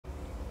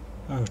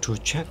To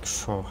check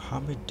for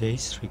how many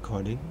days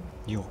recording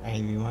your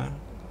NVR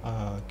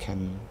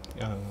can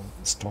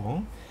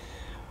store,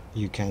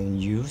 you can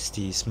use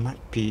the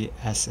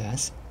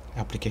SmartPSS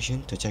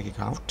application to check it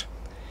out.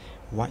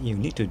 What you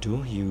need to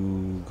do,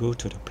 you go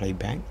to the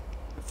playback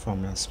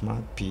from your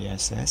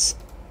SmartPSS,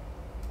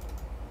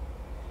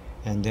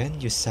 and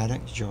then you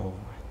select your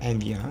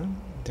NVR,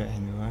 the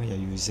NVR you're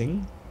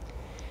using,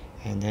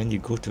 and then you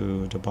go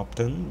to the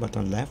bottom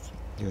left,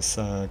 you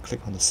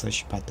click on the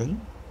search button.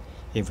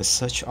 It will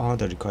search all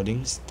the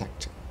recordings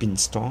that been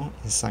stored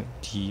inside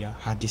the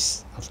hard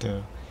disk of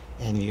the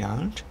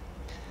NVR.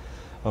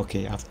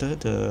 Okay, after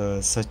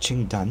the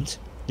searching done,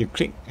 you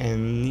click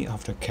any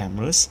of the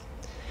cameras,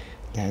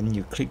 then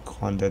you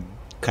click on the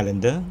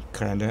calendar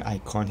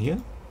icon here,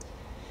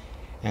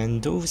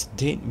 and those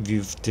date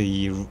with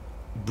the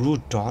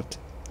blue dot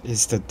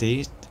is the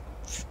date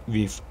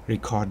with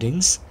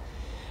recordings,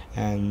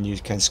 and you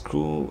can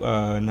scroll.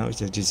 Now it's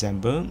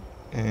December,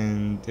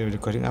 and they're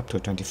recording up to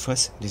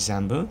 21st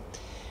December,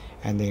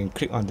 and then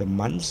click on the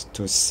months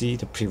to see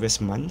the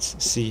previous months,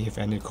 see if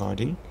any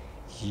recording.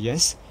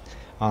 Yes,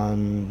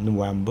 on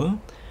November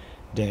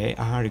they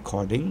are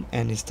recording,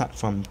 and it start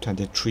from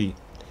 23.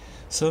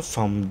 So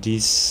from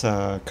this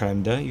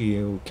calendar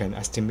you can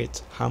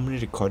estimate how many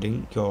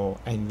recording your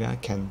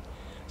NVR can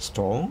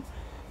store.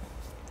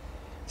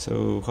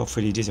 So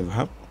hopefully this will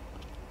help.